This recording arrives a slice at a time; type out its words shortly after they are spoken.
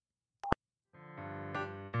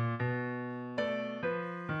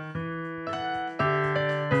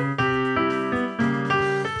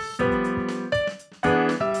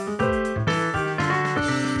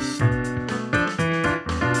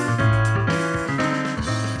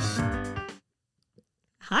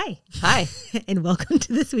Hi. Hi. And welcome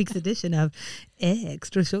to this week's edition of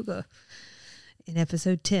Extra Sugar. In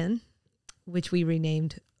episode 10, which we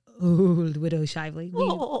renamed Old Widow Shively,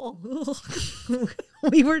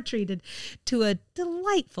 we were treated to a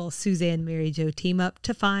delightful Suzanne Mary Jo team up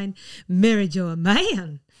to find Mary Jo a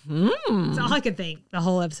man. That's all I could think the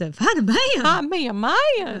whole episode. Find a man. Find me a man.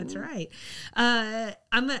 That's right.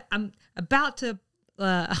 I'm about to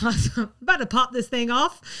pop this thing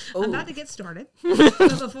off. Ooh. I'm about to get started.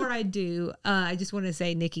 But before I do, I just want to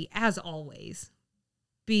say, Nikki, as always,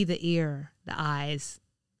 be the ear, the eyes,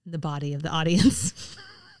 the body of the audience.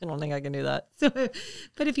 I don't think I can do that. So,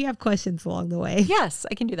 but if you have questions along the way. Yes,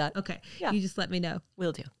 I can do that. Okay. Yeah. You just let me know.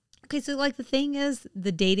 Will do. Okay, so like the thing is,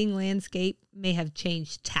 the dating landscape may have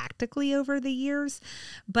changed tactically over the years,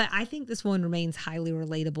 but I think this one remains highly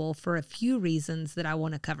relatable for a few reasons that I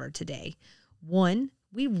want to cover today. One,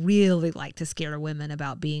 we really like to scare women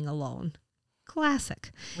about being alone.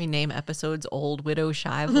 Classic. We name episodes Old Widow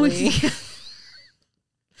Shively.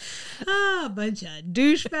 A bunch of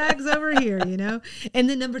douchebags over here, you know? And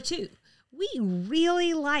then number two, we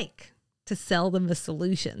really like to sell them a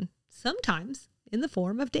solution, sometimes in the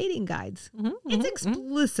form of dating guides. It's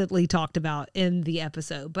explicitly talked about in the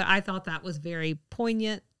episode, but I thought that was very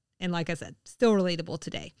poignant and, like I said, still relatable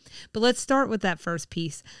today. But let's start with that first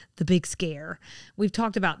piece, the big scare. We've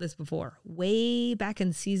talked about this before, way back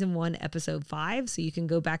in season 1, episode 5, so you can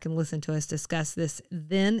go back and listen to us discuss this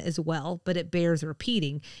then as well, but it bears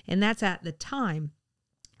repeating, and that's at the time.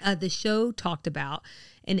 The show talked about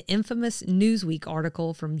an infamous Newsweek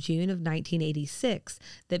article from June of 1986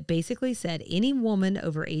 that basically said any woman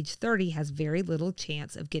over age 30 has very little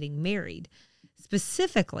chance of getting married.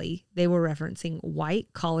 Specifically, they were referencing white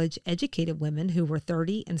college-educated women who were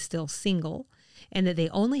 30 and still single, and that they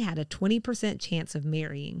only had a 20% chance of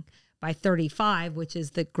marrying. By 35, which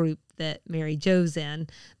is the group that Mary Jo's in,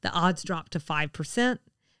 the odds dropped to 5%.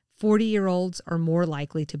 40-year-olds are more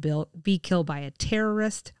likely to be killed by a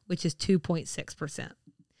terrorist, which is 2.6%.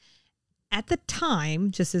 At the time,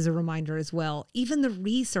 just as a reminder as well, even the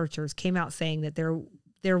researchers came out saying that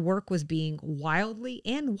their work was being wildly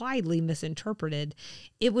and widely misinterpreted.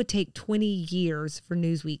 It would take 20 years for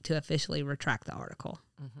Newsweek to officially retract the article.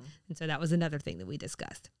 And so that was another thing that we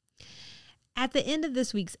discussed. At the end of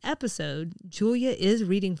this week's episode, Julia is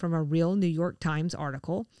reading from a real New York Times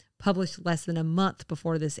article published less than a month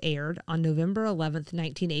before this aired on November 11th,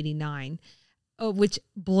 1989, which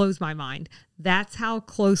blows my mind. That's how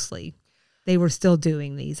closely they were still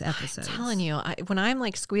doing these episodes. I'm telling you, when I'm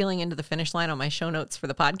like squealing into the finish line on my show notes for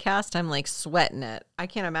the podcast, I'm like sweating it. I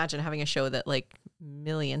can't imagine having a show that like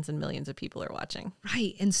millions and millions of people are watching.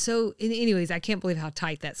 Right. And so anyways, I can't believe how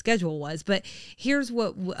tight that schedule was, but here's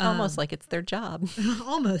what... almost like it's their job.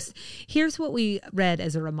 Almost. Here's what we read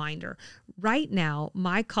as a reminder. Right now,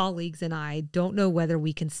 my colleagues and I don't know whether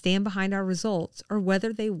we can stand behind our results or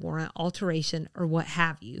whether they warrant alteration or what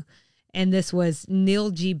have you. And this was Neil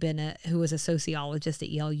G. Bennett, who was a sociologist at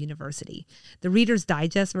Yale University. The Reader's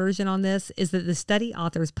Digest version on this is that the study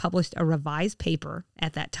authors published a revised paper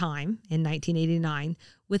at that time in 1989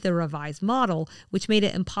 with a revised model, which made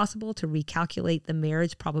it impossible to recalculate the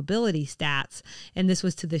marriage probability stats. And this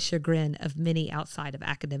was to the chagrin of many outside of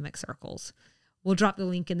academic circles. We'll drop the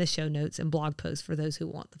link in the show notes and blog post for those who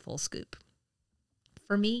want the full scoop.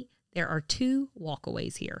 For me, there are two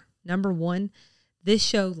walkaways here. Number one, this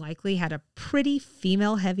show likely had a pretty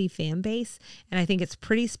female-heavy fan base, and I think it's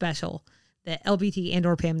pretty special that LBT and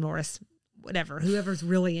or Pam Norris, whoever's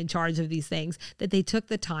really in charge of these things, that they took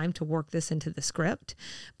the time to work this into the script.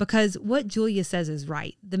 Because what Julia says is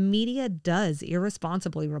right. The media does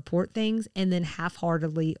irresponsibly report things and then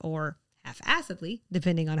half-heartedly or half-assedly,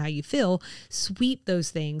 depending on how you feel, sweep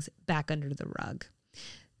those things back under the rug.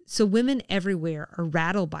 So women everywhere are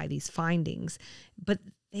rattled by these findings, but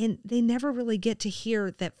they never really get to hear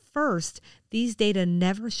that first, these data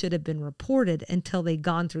never should have been reported until they'd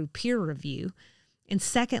gone through peer review. And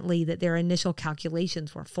secondly, that their initial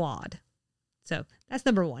calculations were flawed. So that's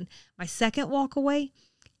number one. My second walkaway,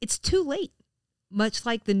 it's too late. Much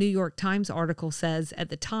like the New York Times article says at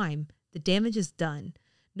the time, the damage is done.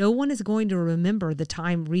 No one is going to remember the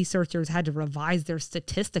time researchers had to revise their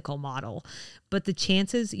statistical model, but the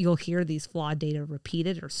chances you'll hear these flawed data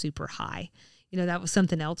repeated are super high. You know, that was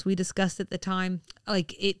something else we discussed at the time.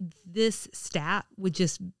 Like this stat would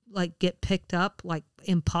just like get picked up like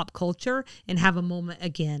in pop culture and have a moment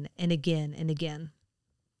again and again and again.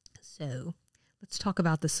 So let's talk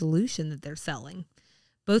about the solution that they're selling,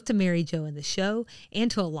 both to Mary Jo in the show and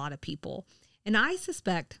to a lot of people. And I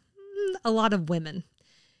suspect a lot of women.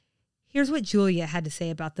 Here's what Julia had to say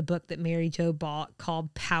about the book that Mary Jo bought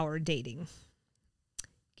called Power Dating.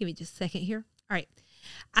 Give me just a second here. All right.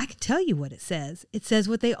 I can tell you what it says. It says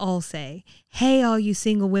what they all say. Hey, all you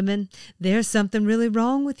single women, there's something really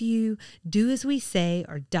wrong with you. Do as we say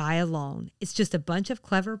or die alone. It's just a bunch of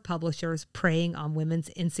clever publishers preying on women's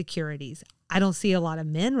insecurities. I don't see a lot of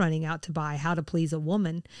men running out to buy How to Please a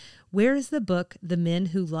Woman. Where is the book, The Men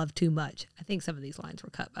Who Love Too Much? I think some of these lines were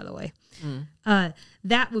cut, by the way.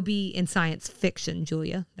 That would be in science fiction,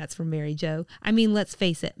 Julia. That's from Mary Jo. I mean, let's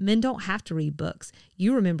face it. Men don't have to read books.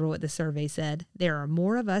 You remember what the survey said. There are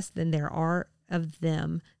more of us than there are of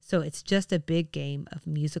them. So it's just a big game of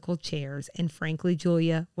musical chairs. And frankly,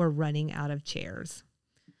 Julia, we're running out of chairs.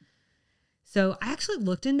 So I actually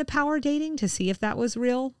looked into power dating to see if that was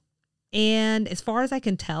real. And as far as I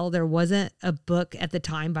can tell, there wasn't a book at the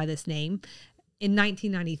time by this name. In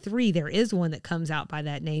 1993, there is one that comes out by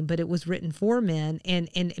that name, but it was written for men and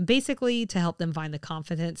basically to help them find the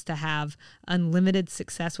confidence to have unlimited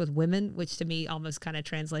success with women, which to me almost kind of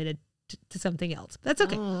translated to something else. That's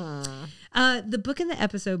okay. The book in the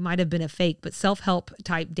episode might have been a fake, but self-help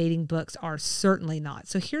type dating books are certainly not.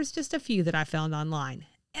 So here's just a few that I found online.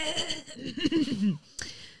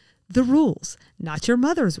 The Rules, Not Your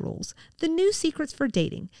Mother's Rules, The New Secrets for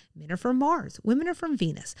Dating, Men Are From Mars, Women Are From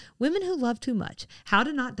Venus, Women Who Love Too Much, How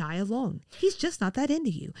to Not Die Alone, He's Just Not That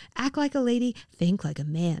Into You, Act Like a Lady, Think Like a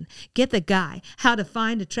Man, Get the Guy, How to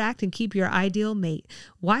Find, Attract, and Keep Your Ideal Mate,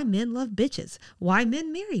 Why Men Love Bitches, Why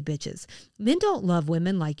Men Marry Bitches, Men Don't Love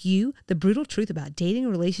Women Like You, The Brutal Truth About Dating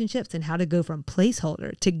Relationships, and How to Go From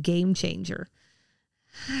Placeholder to Game Changer.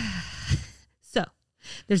 So,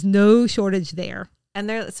 there's no shortage there.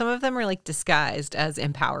 And some of them are like disguised as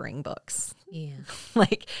empowering books. Yeah.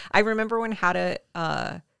 Like I remember when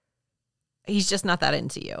He's Just Not That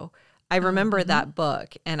Into You. I remember that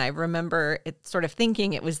book, and I remember it sort of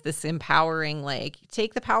thinking it was this empowering, like,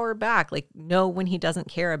 take the power back, like, know when he doesn't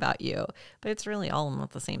care about you. But it's really all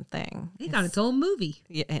not the same thing. It got its own movie.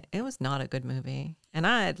 Yeah, it was not a good movie. And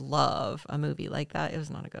I'd love a movie like that. It was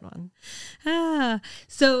not a good one.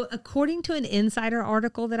 So according to an Insider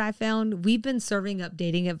article that I found, we've been serving up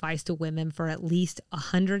dating advice to women for at least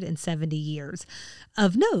 170 years.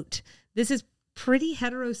 Of note, this is pretty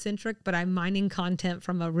heterocentric, but I'm mining content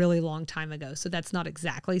from a really long time ago, so that's not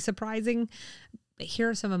exactly surprising. But here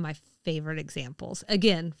are some of my favorite examples,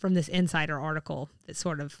 again, from this Insider article that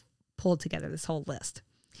sort of pulled together this whole list.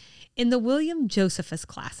 In the William Josephus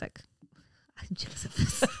classic,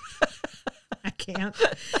 Josephus, I can't.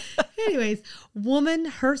 Anyways, Woman,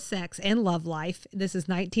 Her Sex, and Love Life, this is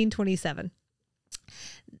 1927.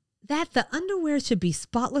 That the underwear should be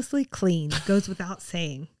spotlessly clean goes without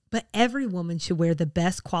saying. But every woman should wear the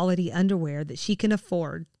best quality underwear that she can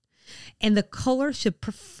afford. And the color should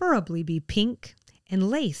preferably be pink and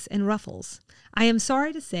lace and ruffles. I am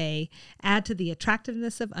sorry to say, add to the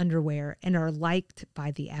attractiveness of underwear and are liked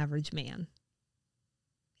by the average man.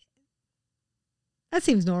 That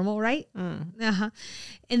seems normal, right? And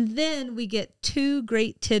then we get two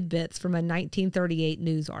great tidbits from a 1938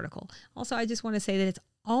 news article. Also, I just want to say that it's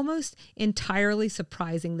almost entirely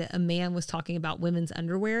surprising that a man was talking about women's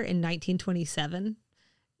underwear in 1927.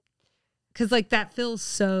 Because, like, that feels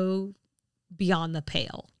so beyond the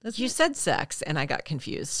pale. You said sex, and I got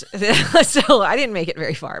confused. So I didn't make it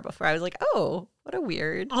very far before I was like, oh, what a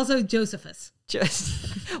weird. Also, Josephus.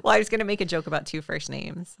 Well, I was going to make a joke about two first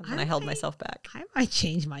names, and then I held myself back. I might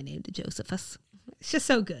change my name to Josephus. It's just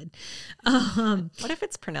so good. What if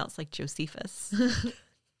it's pronounced like Josephus?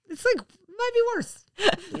 It's like, might be worse.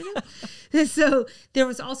 You know? So there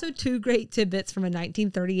was also two great tidbits from a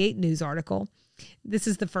 1938 news article. This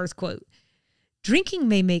is the first quote. Drinking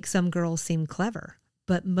may make some girls seem clever,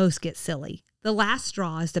 but most get silly. The last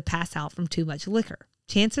straw is to pass out from too much liquor.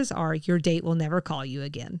 Chances are your date will never call you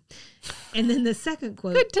again. And then the second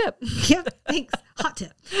quote. Good tip. Yep, thanks. Hot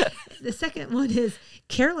tip. The second one is,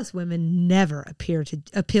 careless women never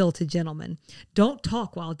appeal to gentlemen. Don't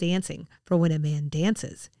talk while dancing, for when a man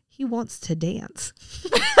dances, he wants to dance.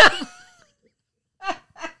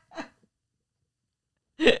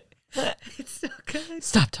 It's so good.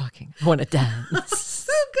 Stop talking. I want to dance.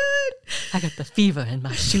 So good. I got the fever in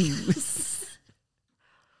my shoes.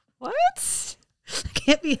 What? I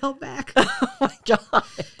can't be held back. Oh my God.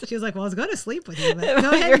 She was like, well, I was going to sleep with you, but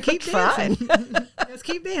go ahead and keep dancing. Let's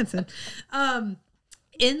keep dancing.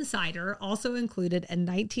 Insider also included a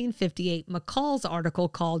 1958 McCall's article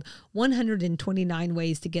called 129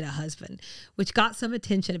 Ways to Get a Husband, which got some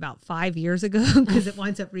attention about 5 years ago because it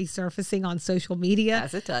winds up resurfacing on social media.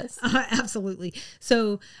 As it does. Absolutely.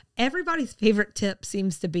 So everybody's favorite tip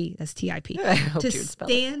seems to be, that's TIP, to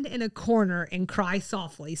stand in a corner and cry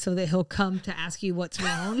softly so that he'll come to ask you what's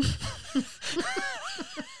wrong.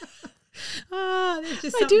 There's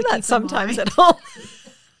just I something do to that keep in sometimes mind. at home.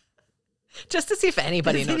 Just to see if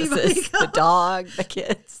anybody Does notices. anybody go? The dog, the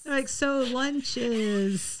kids. Like, so lunch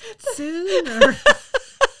is soon, or,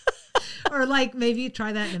 or like maybe you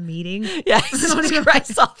try that in a meeting. Yes, just cry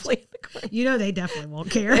softly in the corner. You know they definitely won't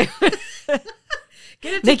care.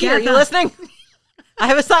 Get it Nikki, are you together. listening? I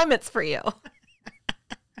have assignments for you.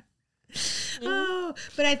 Oh,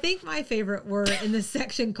 but I think my favorite were in the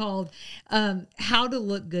section called How to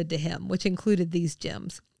Look Good to Him, which included these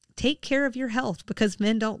gems. Take care of your health because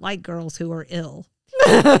men don't like girls who are ill.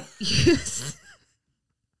 Yes.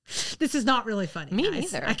 This is not really funny. Me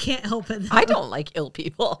guys. neither. I can't help it. Though. I don't like ill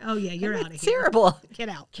people. Oh, yeah, you're out of It's here. terrible. Get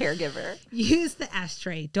out. Caregiver. Use the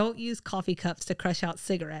ashtray. Don't use coffee cups to crush out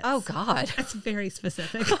cigarettes. Oh, God. That's very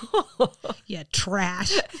specific. Yeah,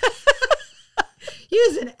 trash.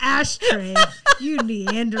 Use an ashtray, you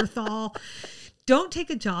Neanderthal. Don't take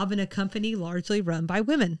a job in a company largely run by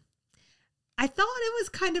women. I thought it was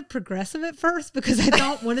kind of progressive at first because I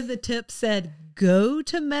thought one of the tips said, go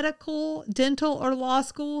to medical, dental, or law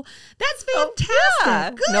school. That's fantastic. Oh, yeah.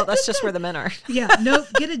 Good, No, that's good, just good. where the men are. Yeah, no,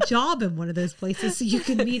 get a job in one of those places so you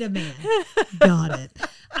can meet a man. Got it.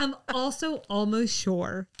 I'm also almost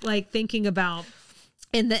sure, like thinking about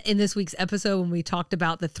in this week's episode when we talked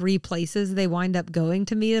about the 3 places they wind up going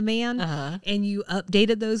to meet a man, and you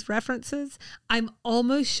updated those references. I'm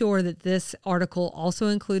almost sure that this article also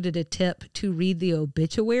included a tip to read the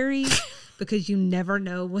obituary because you never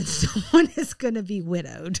know when someone is going to be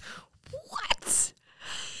widowed. What?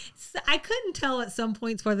 I couldn't tell at some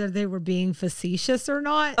points whether they were being facetious or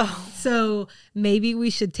not. Oh. So maybe we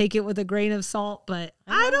should take it with a grain of salt, but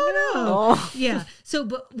I don't know. Yeah. So,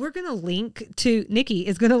 but we're going to link to, Nikki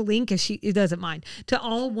is going to link, if she doesn't mind, to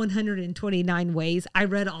all 129 ways. I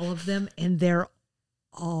read all of them and they're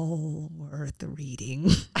all worth reading.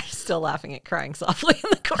 I'm still laughing at crying softly in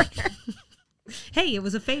the corner. Hey, it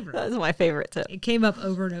was a favorite. That was my favorite tip. It came up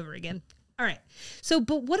over and over again. All right. So,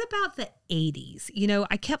 but what about the 80s? You know,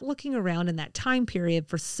 I kept looking around in that time period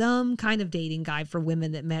for some kind of dating guide for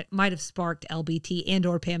women that might have sparked LBT and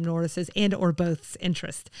or Pam Norris's and or both's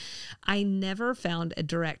interest. I never found a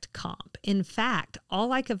direct comp. In fact,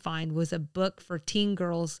 all I could find was a book for teen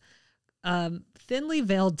girls, thinly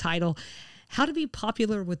veiled title, How to Be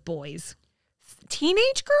Popular with Boys.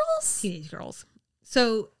 Teenage girls? Teenage girls.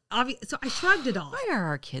 So I shrugged it off. Why are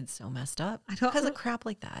our kids so messed up? I don't Because know. of crap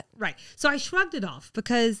like that. Right. So I shrugged it off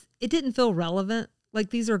because it didn't feel relevant. Like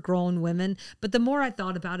these are grown women. But the more I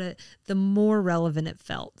thought about it, the more relevant it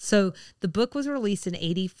felt. So the book was released in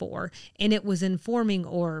 1984 and it was informing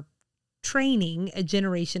or training a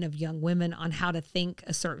generation of young women on how to think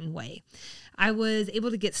a certain way. I was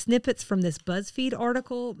able to get snippets from this BuzzFeed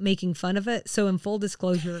article making fun of it. So in full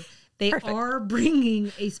disclosure, they Perfect. are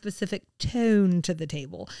bringing a specific tone to the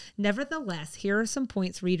table. Nevertheless, here are some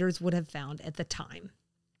points readers would have found at the time.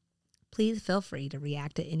 Please feel free to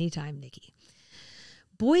react at any time, Nikki.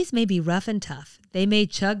 Boys may be rough and tough. They may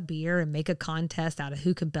chug beer and make a contest out of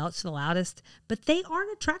who can belch the loudest, but they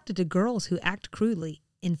aren't attracted to girls who act crudely.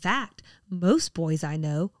 In fact, most boys I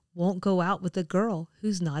know won't go out with a girl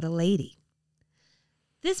who's not a lady.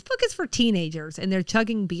 This book is for teenagers and they're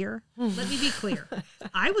chugging beer. Let me be clear.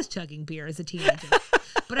 I was chugging beer as a teenager,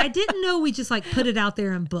 but I didn't know we just like put it out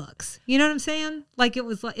there in books. You know what I'm saying? Like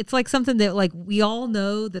it's like something that like we all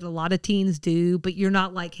know that a lot of teens do, but you're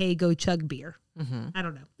not like, hey, go chug beer. I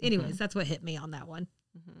don't know. Anyways, that's what hit me on that one.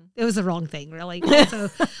 It was the wrong thing, really. So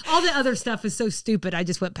all the other stuff is so stupid. I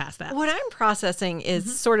just went past that. What I'm processing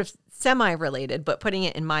is sort of semi-related, but putting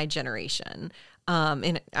it in my generation.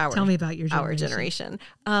 In our Tell me about your our generation.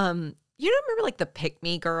 You don't remember like the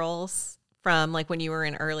pick-me girls from like when you were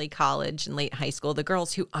in early college and late high school, the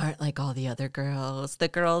girls who aren't like all the other girls, the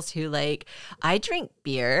girls who like, I drink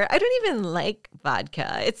beer. I don't even like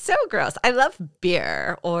vodka. It's so gross. I love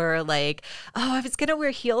beer. Or like, oh, I was going to wear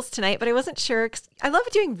heels tonight, but I wasn't sure. 'Cause I love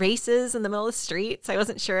doing races in the middle of the street. So I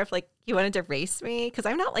wasn't sure if like you wanted to race me because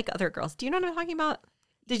I'm not like other girls. Do you know what I'm talking about?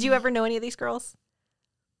 Did you ever know any of these girls?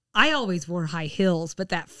 I always wore high heels, but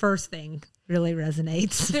that first thing really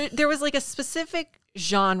resonates. There was like a specific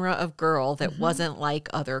genre of girl that wasn't like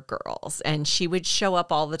other girls, and she would show up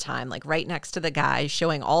all the time, like right next to the guys,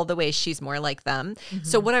 showing all the ways she's more like them.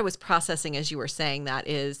 So what I was processing as you were saying that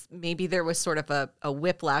is maybe there was sort of a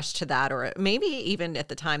whiplash to that, or maybe even at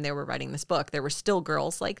the time they were writing this book, there were still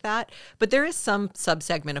girls like that. But there is some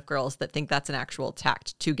subsegment of girls that think that's an actual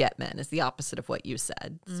tact to get men, is the opposite of what you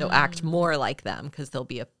said. So act more like them because they'll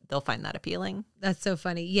they'll find that appealing. That's so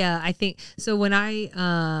funny. Yeah, I think so. When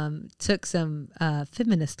I took some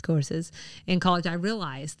feminist courses in college, I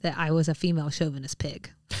realized that I was a female chauvinist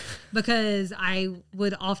pig because I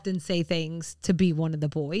would often say things to be one of the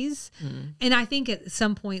boys. And I think at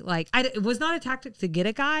some point, like, it was not a tactic to get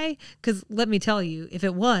a guy, because let me tell you, if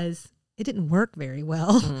it was, it didn't work very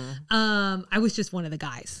well. I was just one of the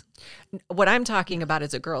guys. What I'm talking about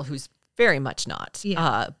is a girl who's very much not,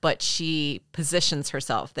 Yeah. but she positions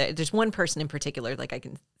herself. There's one person in particular, like I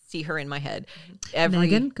can see her in my head.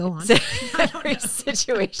 Megan, go on. Every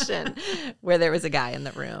situation where there was a guy in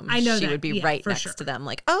the room, I know she that. would be Yeah, right for next sure. to them.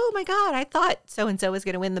 Like, oh my God, I thought so-and-so was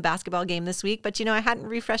going to win the basketball game this week, but I hadn't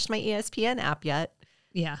refreshed my ESPN app yet.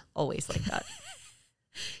 Yeah, Always like that.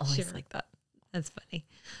 Always Sure. like that. that's funny.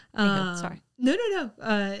 Anywho, sorry. No.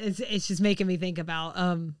 It's just making me think about,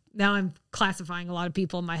 now I'm classifying a lot of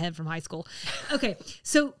people in my head from high school. Okay.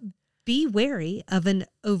 So be wary of an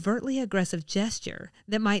overtly aggressive gesture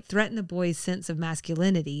that might threaten a boy's sense of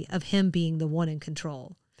masculinity, of him being the one in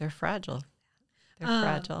control. They're fragile. They're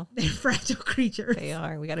fragile. They're fragile creatures. They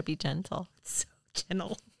are. We got to be gentle. So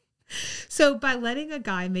gentle. So by letting a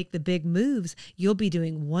guy make the big moves, you'll be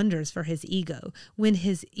doing wonders for his ego. When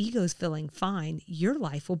his ego's feeling fine, your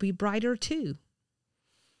life will be brighter too.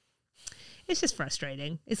 It's just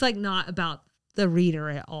frustrating. It's like not about the reader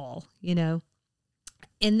at all,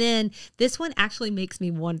 And then this one actually makes me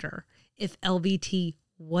wonder if LVT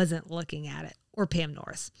wasn't looking at it, or Pam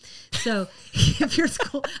Norris. So if your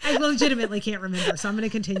school, I legitimately can't remember, so I'm going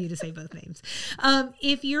to continue to say both names.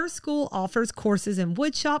 If your school offers courses in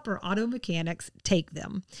woodshop or auto mechanics, take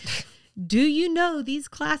them. Do you know these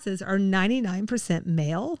classes are 99%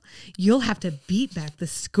 male? You'll have to beat back the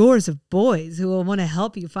scores of boys who will want to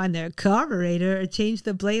help you find their carburetor or change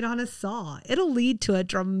the blade on a saw. It'll lead to a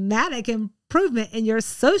dramatic improvement in your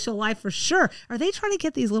social life for sure. Are they trying to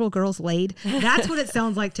get these little girls laid? That's what it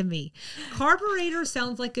sounds like to me. Carburetor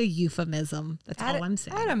sounds like a euphemism. That's all I'm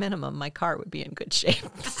saying. At a minimum, my car would be in good shape.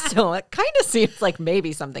 So it kind of seems like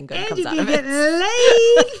maybe something good And comes you'd out be of getting it.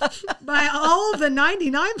 laid by all the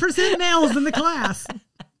 99% males in the class.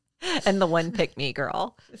 And the one pick me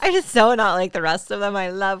girl. I'm just so not like the rest of them. I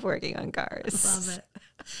love working on cars. Love it.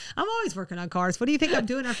 I'm always working on cars. What do you think I'm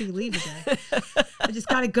doing after you leave today? I just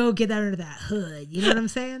got to go get under that hood. You know what I'm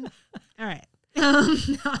saying? All right.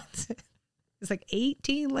 It's like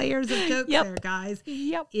 18 layers of jokes there, guys.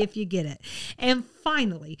 Yep. If you get it. And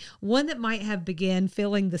finally, one that might have began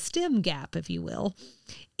filling the STEM gap, if you will.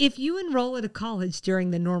 If you enroll at a college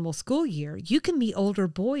during the normal school year, you can meet older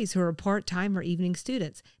boys who are part-time or evening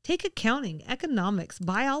students. Take accounting, economics,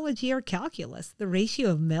 biology, or calculus. The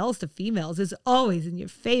ratio of males to females is always in your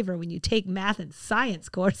favor when you take math and science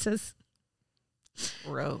courses.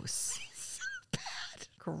 Gross. So bad.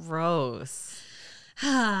 Gross.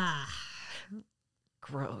 Ah.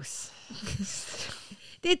 Gross.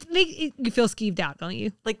 You feel skeeved out, don't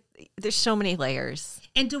you? Like, there's so many layers.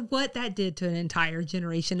 And to what that did to an entire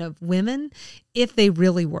generation of women if they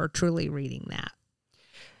really were truly reading that.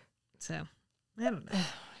 So, I don't know.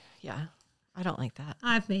 Yeah. I don't like that.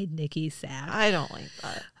 I've made Nikki sad. I don't like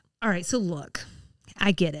that. All right, so look,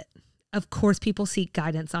 I get it. Of course, people seek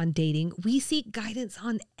guidance on dating. We seek guidance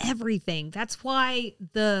on everything. That's why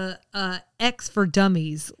the X for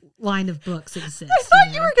Dummies line of books exists. I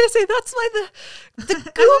thought you were going to say that's why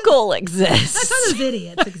the Google exists. That's how those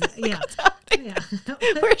idiots exist. Yeah.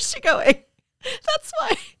 Where's she going? That's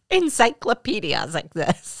why encyclopedias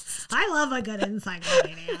exist. I love a good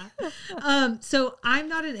encyclopedia. So I'm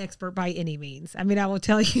not an expert by any means. I mean, I will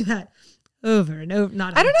tell you that over and over.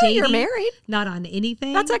 Not on I don't know. dating, You're married. Not on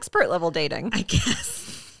anything. That's expert level dating. I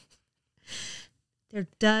guess. There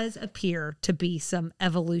does appear to be some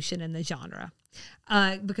evolution in the genre.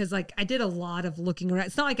 Because like I did a lot of looking around.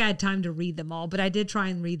 It's not like I had time to read them all, but I did try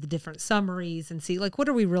and read the different summaries and see like, what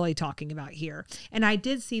are we really talking about here? And I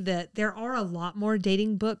did see that there are a lot more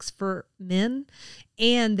dating books for men,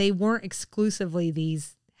 and they weren't exclusively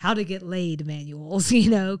these how to get laid manuals,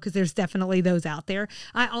 because there's definitely those out there.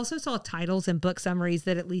 I also saw titles and book summaries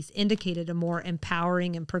that at least indicated a more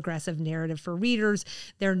empowering and progressive narrative for readers.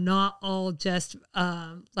 They're not all just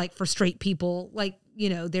like for straight people. Like,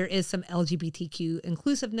 there is some LGBTQ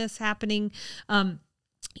inclusiveness happening.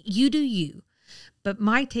 You do you. But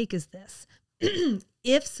my take is this.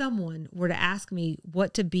 If someone were to ask me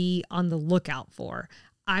what to be on the lookout for,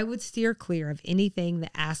 I would steer clear of anything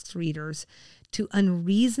that asks readers to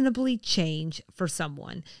unreasonably change for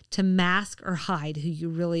someone, to mask or hide who you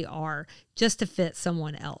really are just to fit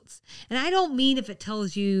someone else. And I don't mean if it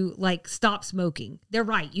tells you like stop smoking. They're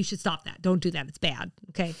right. You should stop that. Don't do that. It's bad.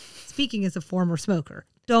 Okay. Speaking as a former smoker,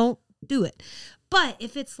 don't do it. But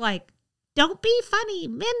if it's like, don't be funny,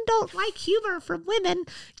 men don't like humor from women,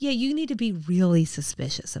 yeah, you need to be really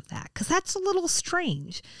suspicious of that because that's a little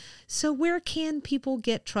strange. So where can people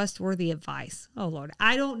get trustworthy advice? Oh, Lord,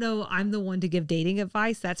 I don't know. I'm the one to give dating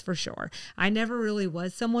advice, that's for sure. I never really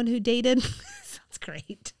was someone who dated. Sounds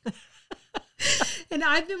great. And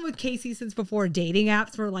I've been with Casey since before dating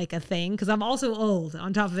apps were like a thing because I'm also old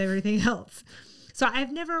on top of everything else. So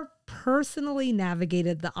I've never personally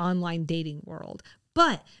navigated the online dating world,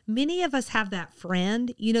 but many of us have that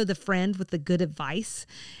friend, you know, the friend with the good advice.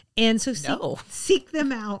 And so seek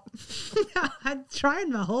them out. I'm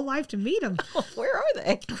trying my whole life to meet them. Where are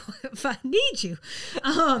they? If I need you.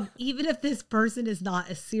 Even if this person is not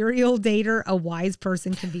a serial dater, a wise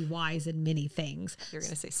person can be wise in many things. You're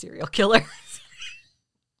going to say serial killer.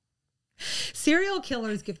 Serial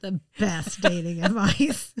killers give the best dating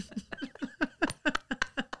advice.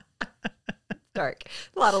 Dark.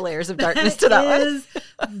 A lot of layers of darkness to that one. It is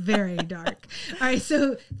very dark. All right,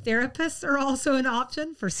 so therapists are also an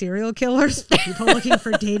option for serial killers, for people looking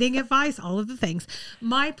for dating advice, all of the things.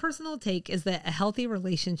 My personal take is that a healthy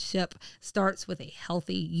relationship starts with a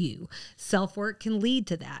healthy you. Self-work can lead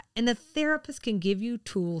to that, and a therapist can give you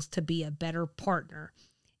tools to be a better partner.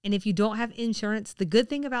 And if you don't have insurance, the good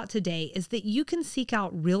thing about today is that you can seek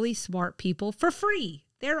out really smart people for free.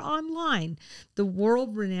 They're online. There are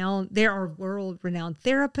world-renowned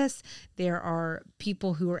therapists. There are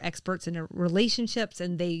people who are experts in relationships,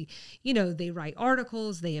 and they write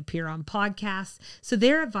articles, they appear on podcasts. So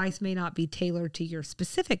their advice may not be tailored to your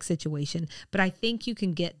specific situation, but I think you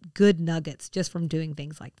can get good nuggets just from doing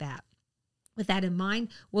things like that. With that in mind,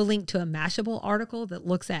 we'll link to a Mashable article that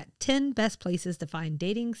looks at 10 best places to find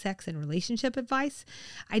dating, sex, and relationship advice.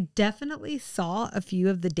 I definitely saw a few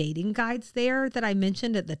of the dating guides there that I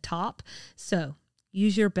mentioned at the top. So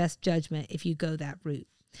use your best judgment if you go that route.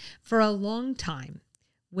 For a long time,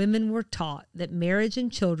 women were taught that marriage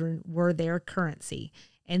and children were their currency.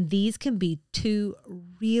 And these can be two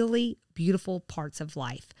really beautiful parts of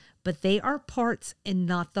life, but they are parts and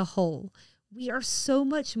not the whole. We are so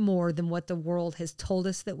much more than what the world has told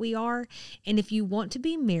us that we are. And if you want to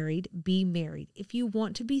be married, be married. If you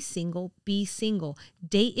want to be single, be single.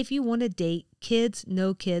 Date if you want to date, kids,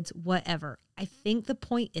 no kids, whatever. I think the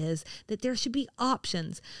point is that there should be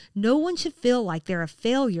options. No one should feel like they're a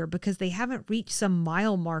failure because they haven't reached some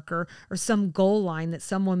mile marker or some goal line that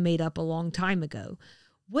someone made up a long time ago.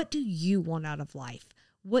 What do you want out of life?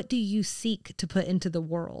 What do you seek to put into the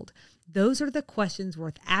world? Those are the questions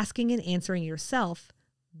worth asking and answering yourself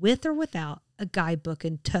with or without a guidebook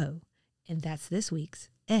in tow. And that's this week's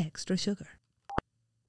Extra Sugar.